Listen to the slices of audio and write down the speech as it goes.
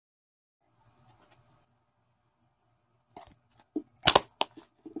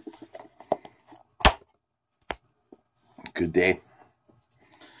Good day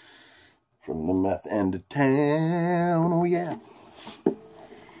from the meth end of town. Oh yeah.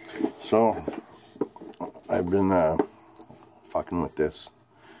 So I've been fucking with this.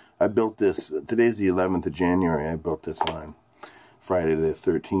 I built this. Today's the 11th of January. I built this on Friday the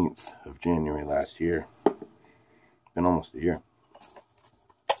 13th of January last year. Been almost a year.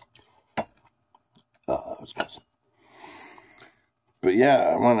 But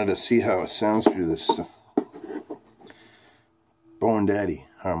yeah, I wanted to see how it sounds through this Bo and Daddy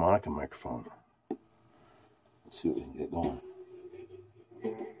harmonica microphone. Let's see what we can get going.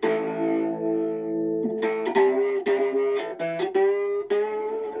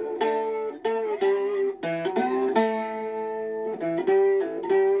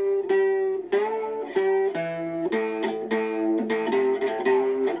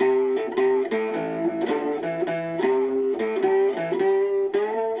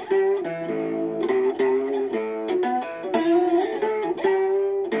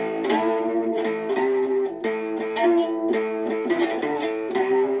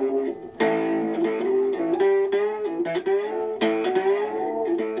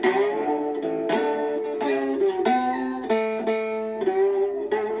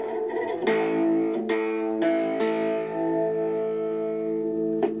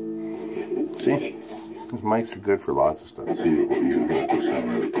 See, these mics are good for lots of stuff. See what your vocals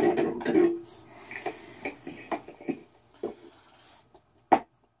sound really cool from too.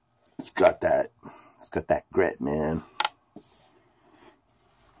 It's got that grit, man.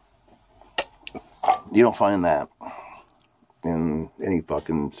 You don't find that in any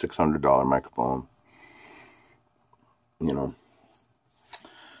fucking $600 microphone, you know.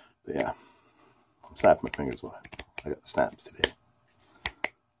 But yeah, I'm snapping my fingers away. I got the snaps today.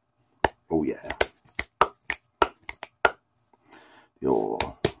 Oh yeah. The old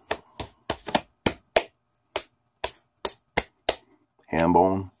ham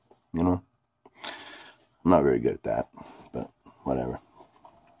bone, you know. I'm not very good at that, but whatever.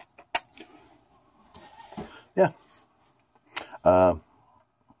 Yeah. I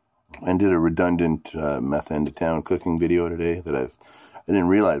did a redundant meth end of town cooking video today that I didn't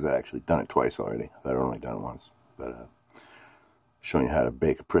realize I'd actually done it twice already. I thought I'd only done it once, but showing you how to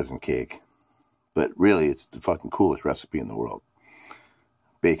bake a prison cake. But really, it's the fucking coolest recipe in the world.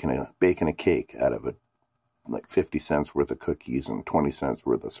 Baking a cake out of like 50 cents worth of cookies and 20 cents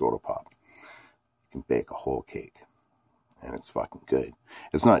worth of soda pop. You can bake a whole cake, and it's fucking good.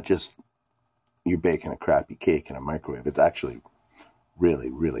 It's not just you're baking a crappy cake in a microwave. It's actually really,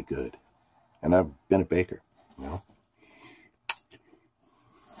 really good. And I've been a baker, you know.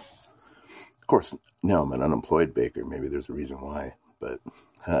 Of course, now I'm an unemployed baker. Maybe there's a reason why, but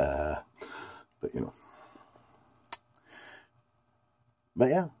you know. But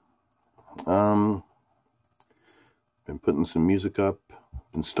yeah, been putting some music up,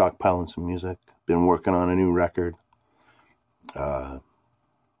 been stockpiling some music, been working on a new record.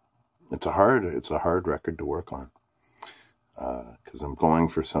 It's a hard record to work on, because I'm going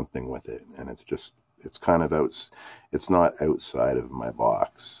for something with it, and it's kind of it's not outside of my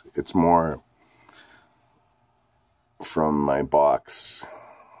box. It's more from my box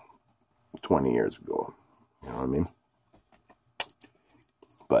 20 years ago, you know what I mean?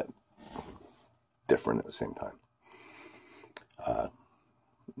 But different at the same time.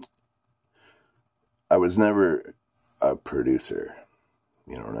 I was never a producer,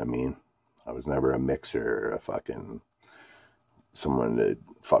 you know what I mean? I was never a mixer, a fucking someone to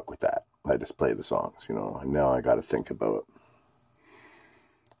fuck with that. I just play the songs, you know, and now I got to think about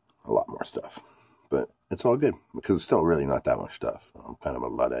a lot more stuff. But it's all good, because it's still really not that much stuff. I'm kind of a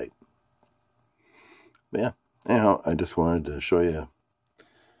Luddite. But yeah, anyhow, I just wanted to show you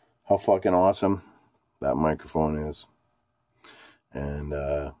how fucking awesome that microphone is. And